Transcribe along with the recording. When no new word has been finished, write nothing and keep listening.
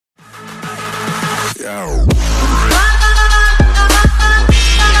Hey,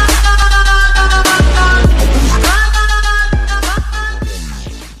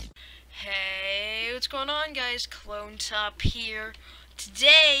 what's going on, guys? Clone Top here.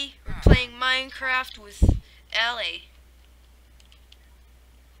 Today we're playing Minecraft with Ellie.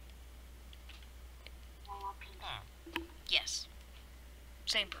 Yes,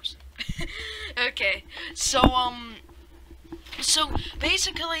 same person. Okay, so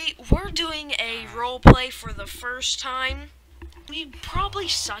basically we're doing a roleplay for the first time. We probably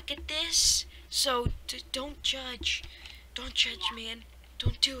suck at this, so don't judge. Don't judge, man.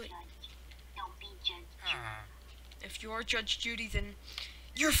 Don't do it. Don't be Judge Judy. If you're Judge Judy, then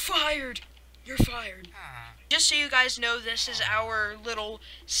you're fired. You're fired. Just so you guys know, this is our little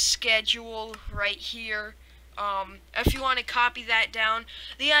schedule right here. If you want to copy that down,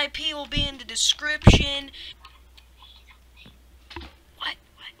 the IP will be in the description. What?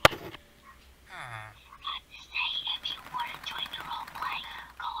 If you want to join the roleplay,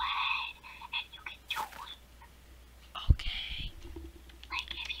 go ahead and you can join. Okay. Like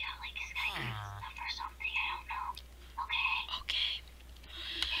if you have like Skype stuff or something, I don't know. Okay.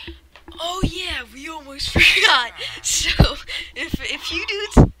 Oh yeah, we almost forgot. So if you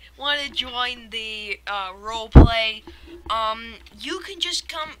dudes want to join the roleplay, you can just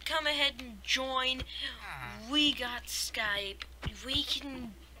come ahead and join. We got Skype. We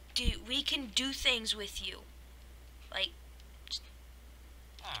can do things with you, like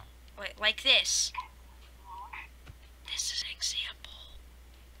this. This is an example.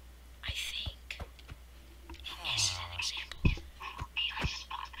 I think. This is an example. Okay, let's just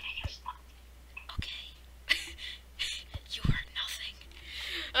pause the video. Stop. Okay. You heard nothing.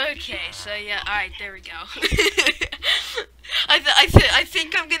 Okay, so yeah, alright, there we go. I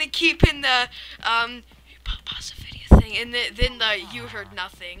think I'm gonna keep in the, pause the video thing, and then the you heard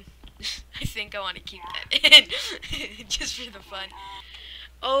nothing. I think I want to keep that in, just for the fun.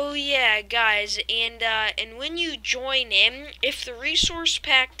 Oh yeah, guys, and when you join in, if the resource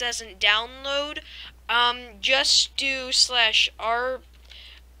pack doesn't download, just do /RP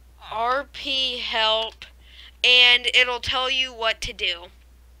help, and it'll tell you what to do.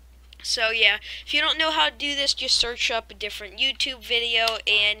 So yeah, if you don't know how to do this, just search up a different YouTube video,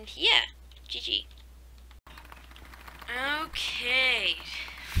 and yeah, GG. Okay,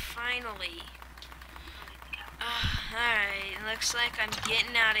 finally. Alright, looks like I'm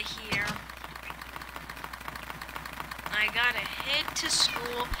getting out of here. I gotta head to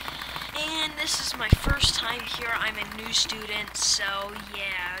school, and this is my first time here. I'm a new student, so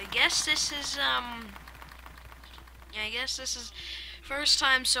yeah, I guess this is first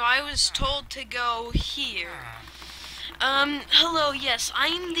time, so I was told to go here. Hello, yes,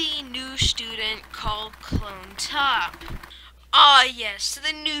 I'm the new student called Clone Top. Ah, yes,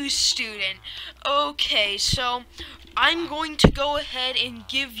 the new student. Okay, so I'm going to go ahead and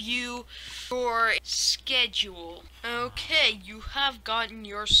give you your schedule. Okay, you have gotten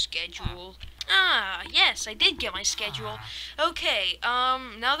your schedule. Ah, yes, I did get my schedule. Okay,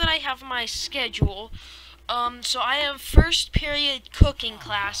 now that I have my schedule, so I have first period cooking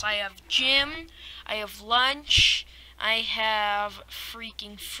class, I have gym, I have lunch, I have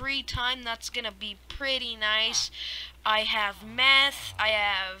freaking free time. That's gonna be pretty nice. I have math, I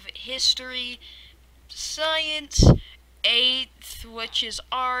have history, science, 8th, which is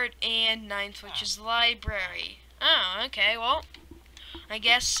art, and 9th, which is library. Oh, okay, well, I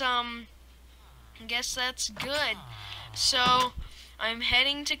guess that's good. So I'm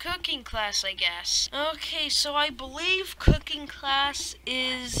heading to cooking class, I guess. Okay, so I believe cooking class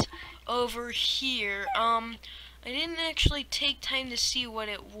is over here. I didn't actually take time to see what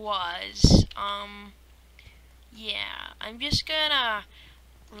it was. Yeah, I'm just gonna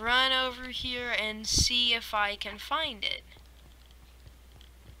run over here and see if I can find it.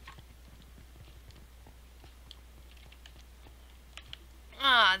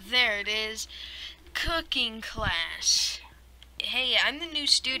 Ah, there it is. Cooking class. Hey, I'm the new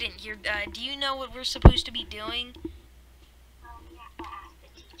student here. Do you know what we're supposed to be doing? You have to ask the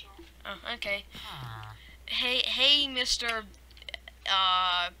teacher. Oh, okay. Hey, Mr.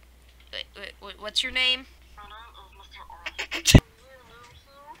 What's your name? My name is Mr. Orange.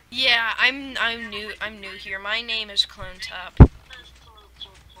 Yeah, I'm new. I'm new here. My name is Clone Top. Nice to meet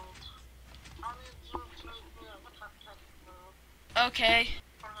you, kid. I need you to make me a cupcake. Okay.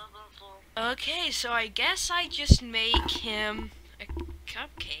 Okay, so I guess I just make him a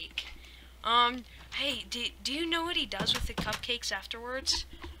cupcake. Hey, do you know what he does with the cupcakes afterwards?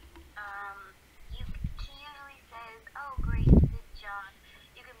 He usually says, "Oh, great, good job.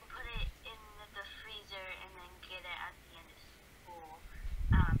 You can put it in the freezer and then get it at the end of school."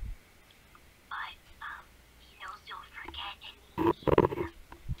 But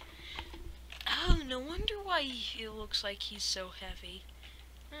it looks like he's so heavy.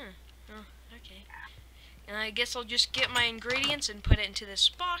 Oh, okay. And I guess I'll just get my ingredients and put it into this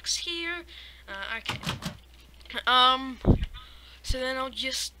box here. Okay. So then I'll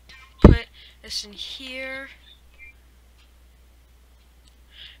just put this in here.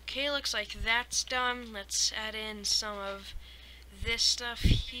 Okay, looks like that's done. Let's add in some of this stuff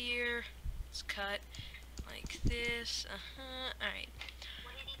here. Let's cut like this. Alright.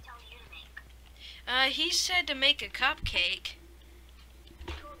 What did he tell you to make? He said to make a cupcake.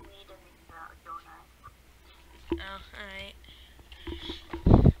 He told me to make a donut. Oh, alright.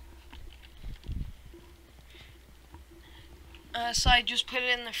 So I just put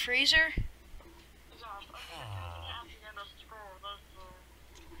it in the freezer?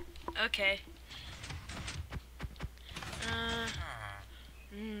 Okay.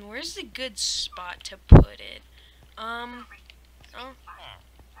 Where's the good spot to put it? Oh.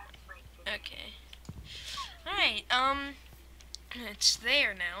 Okay. Alright, it's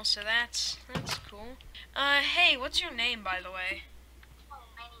there now, so that's cool. Hey, what's your name, by the way? Oh,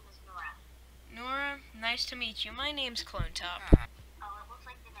 my name is Nora. Nora, nice to meet you. My name's Clone Top. Oh, it looks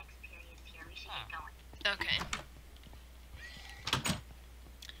like the next period's here. We should get going. Okay.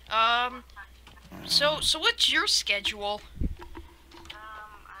 So what's your schedule?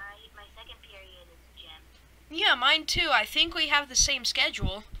 My second period is gym. Yeah, mine too. I think we have the same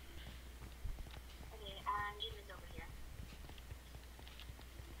schedule. Okay, gym is over here.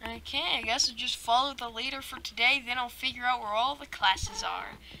 Okay, I guess I'll just follow the leader for today, then I'll figure out where all the classes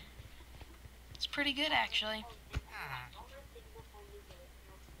are. It's pretty good, actually.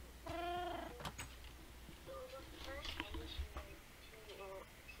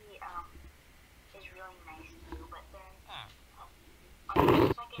 Is really nice too, but then on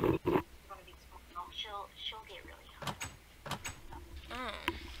the second it's gonna be small. She'll get really hot. Oh.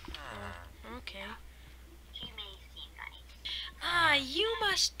 Okay. She may seem nice. Ah, you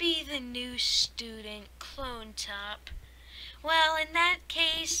must be the new student, Clone Top. Well, in that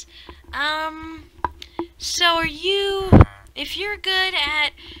case, so are you, if you're good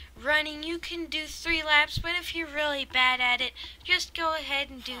at running, you can do 3 laps, but if you're really bad at it, just go ahead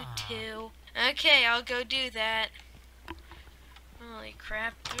and do 2. Okay, I'll go do that. Holy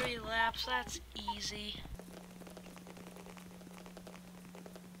crap, 3 laps, that's easy.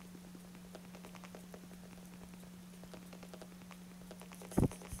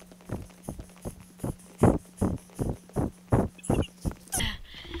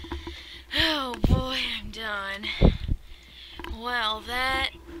 Oh boy, I'm done. Well,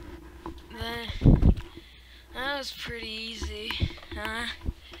 that was pretty easy, huh?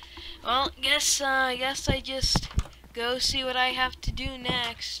 Well, guess I just go see what I have to do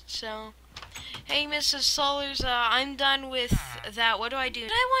next. So, hey, Mrs. Solers, I'm done with that. What do I do?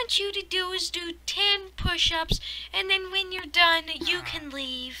 What I want you to do is do 10 push-ups, and then when you're done, you can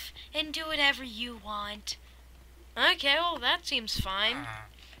leave and do whatever you want. Okay, well, that seems fine.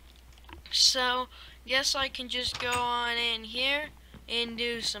 So, guess I can just go on in here and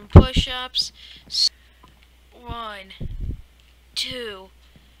do some push-ups. 1, 2,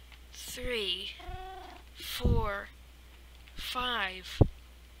 3, 4, 5,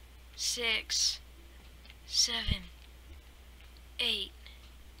 6, 7, 8,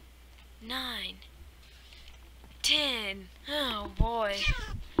 9, 10. Oh boy.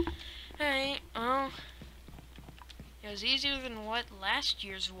 Alright, well, it was easier than what last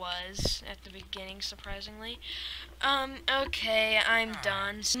year's was at the beginning, surprisingly. Okay, I'm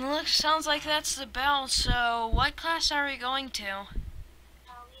done. Sounds like that's the bell, so what class are we going to? We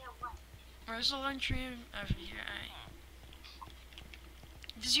have one. Where's the lunchroom? Over here.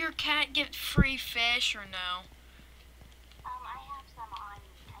 Does your cat get free fish or no? I have some on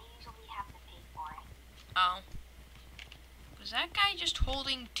me. I usually have to pay for it. Oh. Was that guy just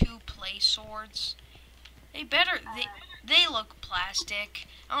holding 2 play swords? They look plastic.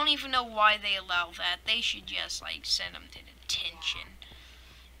 I don't even know why they allow that. They should just, like, send them to detention.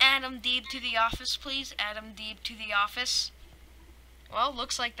 Adam Deeb to the office, please. Adam Deeb to the office. Well,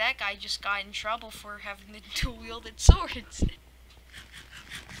 looks like that guy just got in trouble for having the dual-wielded swords.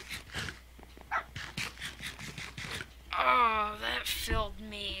 Oh, that filled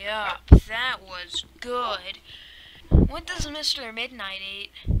me up. That was good. What does Mr. Midnight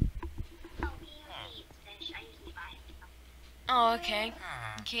eat? Oh, he usually eats fish. I usually buy him some. Oh, okay.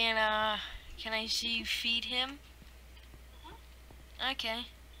 Can I see you feed him? Okay.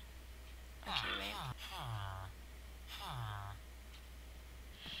 Okay, wait.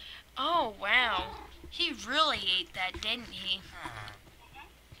 Oh, wow. He really ate that, didn't he?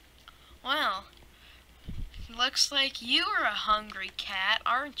 Well, looks like you are a hungry cat,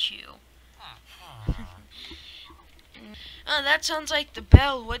 aren't you? Oh, that sounds like the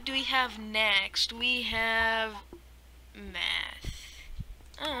bell. What do we have next? We have math.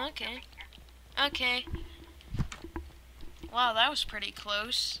 Oh, okay. Okay. Wow, that was pretty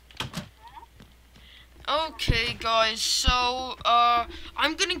close. Okay, guys, so,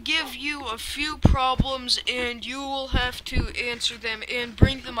 I'm gonna give you a few problems, and you will have to answer them and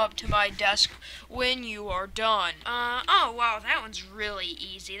bring them up to my desk when you are done. Oh, wow, that one's really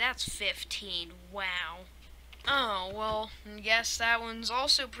easy. That's 15. Wow. Oh, well, I guess that one's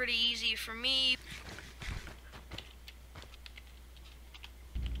also pretty easy for me.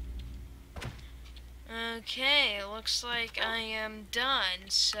 Okay, it looks like I am done,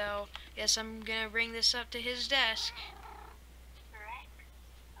 so guess I'm gonna bring this up to his desk. Correct.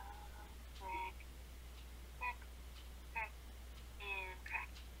 Correct. Correct. Correct. And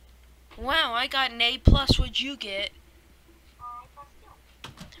correct. Wow, I got an A+. What'd you get? Plus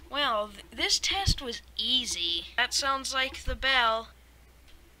two. Well, this test was easy. That sounds like the bell.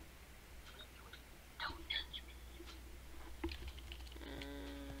 Don't touch me.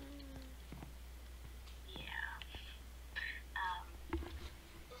 Yeah.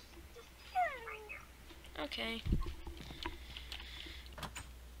 This is right here. Okay.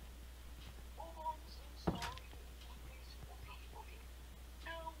 Oh, I'm so sorry. Okay.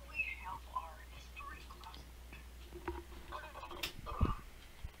 Now we have our history class.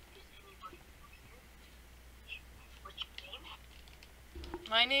 Is anybody here? What's your name?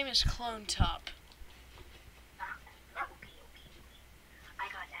 My name is Clone Top. Okay. I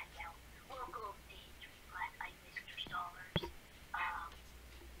got that down. We'll go to the history class. I'm Mr. Stallers.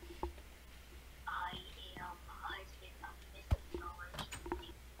 I am husband of Mrs. Stallers.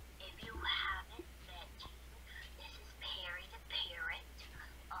 If you haven't met him, this is Perry the parrot.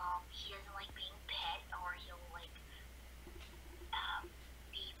 He doesn't like being pet, or he'll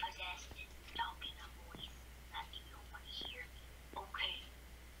be possessed and talk in a voice that you don't want to hear. Okay,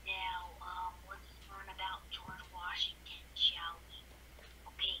 now let's learn about George Washington, shall we?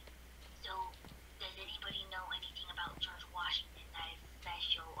 Okay, so does anybody know anything about George Washington that is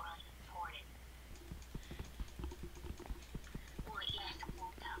special or important? Well, yes,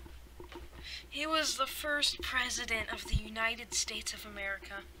 well done. He was the first president of the United States of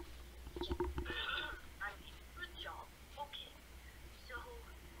America. I mean, good job. Okay, so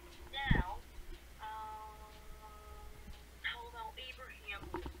now, how about Abraham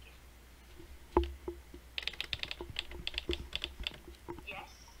Lincoln? Yes?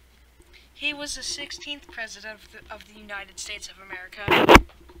 He was the 16th president of the United States of America.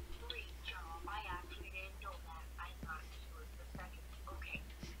 Great job. I actually didn't know that. I thought he was the second. Okay,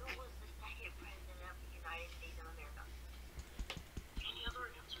 who was the second president of the United States of America? Any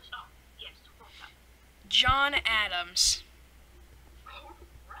other answers? Oh, yes, well done. John Adams. Right.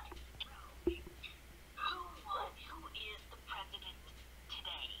 Who is the president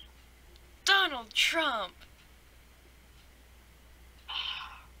today? Donald Trump.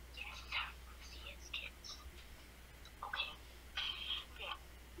 Yes, yes, kids. Okay. Yeah.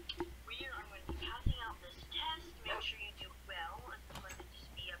 I'm going to be passing out this test. Make sure you do well. It's going to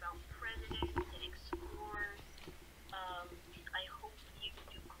just be about presidents and explorers. I hope you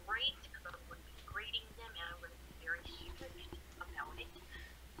do great, because I'm going to be grading them, and I'm going to be very strict about it.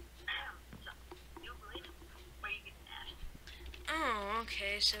 So, you good? What are you getting at? Oh,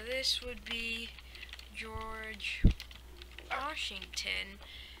 okay, so this would be George Washington.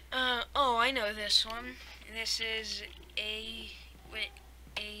 Oh, I know this one. This is Abraham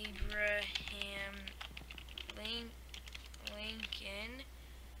Lincoln.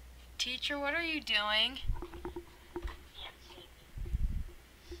 Teacher, what are you doing? Can't see me.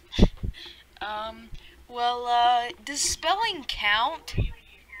 Does spelling count?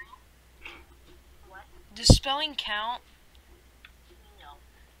 What? Does spelling count? No.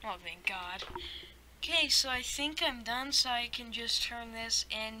 Oh, thank God. Okay, so I think I'm done, so I can just turn this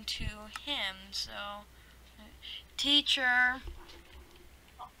into him. So, teacher,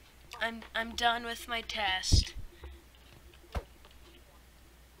 I'm done with my test.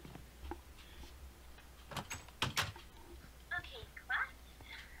 Okay, class.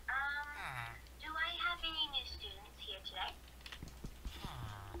 Do I have any new students here today?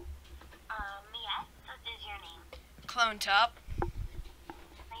 Yes. What is your name? Clone Top.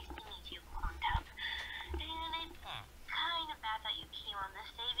 Nice to meet you, Clone Top. And it's kind of bad that you came on this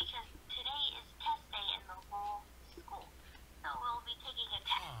day, because today is test day in the whole school. So we'll be taking a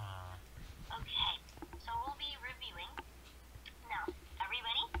test. Okay, so we'll be reviewing. Now,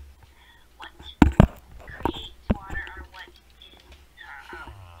 everybody, what creates water, or what is the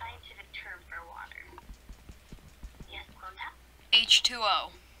scientific term for water? Yes, Clone Top?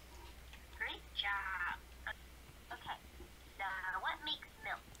 H2O. Great job. Okay,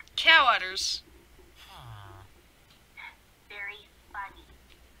 Cow udders. Very funny.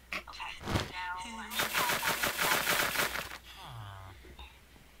 Okay, now let me try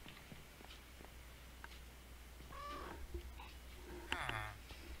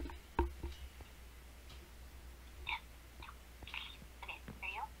Okay, there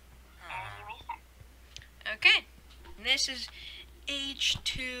you go. And you may start. Okay. And this is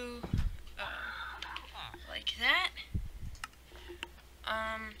H2, like that.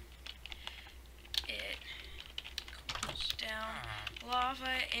 It cools down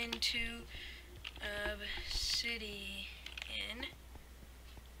lava into obsidian.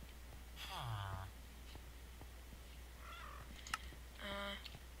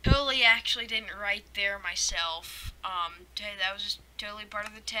 Totally actually didn't write there myself. That was just totally part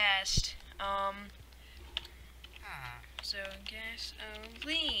of the test. So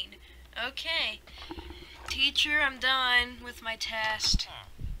gasoline. Okay. Teacher, I'm done with my test.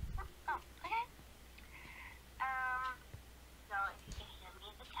 Oh, okay. So if you can hand me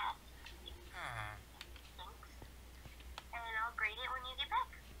the test, thanks. And I'll grade it when you get back.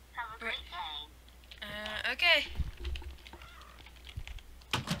 Have a great day. Okay.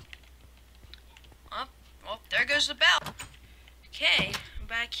 Oh, there goes the bell. Okay, I'm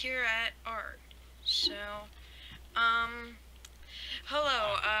back here at art. So,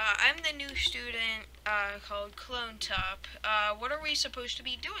 hello, I'm the new student, called Clone Top. What are we supposed to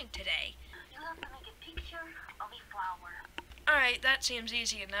be doing today? You have to make a picture of a flower. Alright, that seems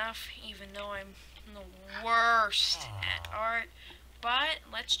easy enough, even though I'm the worst at art. But,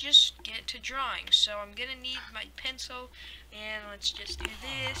 let's just get to drawing. So, I'm gonna need my pencil, and let's just do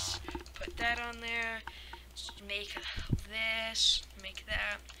this, put that on there, make this, make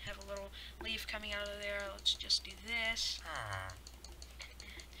that, have a little leaf coming out of there, let's just do this.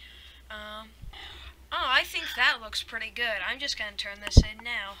 Oh, I think that looks pretty good. I'm just gonna turn this in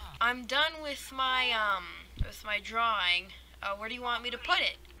now. I'm done with my drawing. Where do you want me to put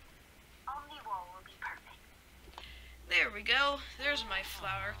it? On the wall will be perfect. There we go. There's my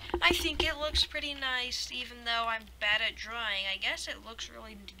flower. I think it looks pretty nice, even though I'm bad at drawing. I guess it looks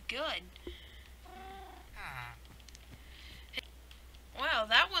really good. Wow,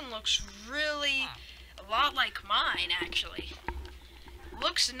 that one looks really a lot like mine, actually.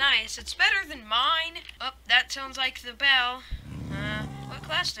 Looks nice. It's better than mine. Oh, that sounds like the bell. What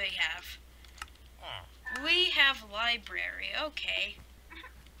class do we have? We have library. Okay.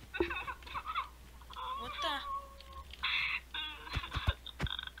 What the?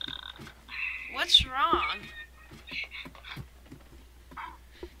 What's wrong?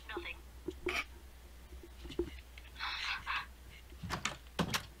 Nothing.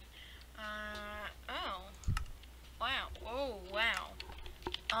 Oh. Wow. Oh, wow.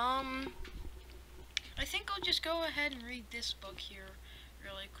 I think I'll just go ahead and read this book here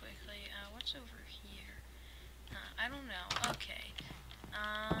really quickly. What's over here? I don't know. Okay.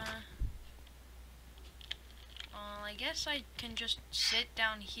 Well, I guess I can just sit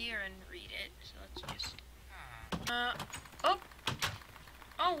down here and read it. So let's just... Oh!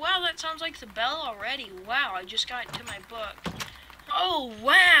 Oh, wow, that sounds like the bell already. Wow, I just got to my book. Oh,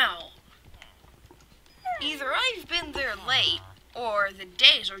 wow! Either I've been there late, or the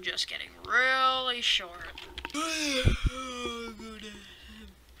days are just getting really short. Go to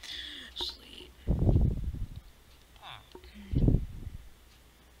sleep.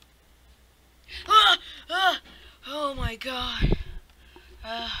 Oh my god.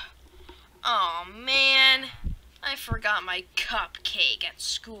 Oh man, I forgot my cupcake at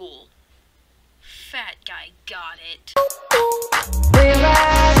school. Fat guy got it.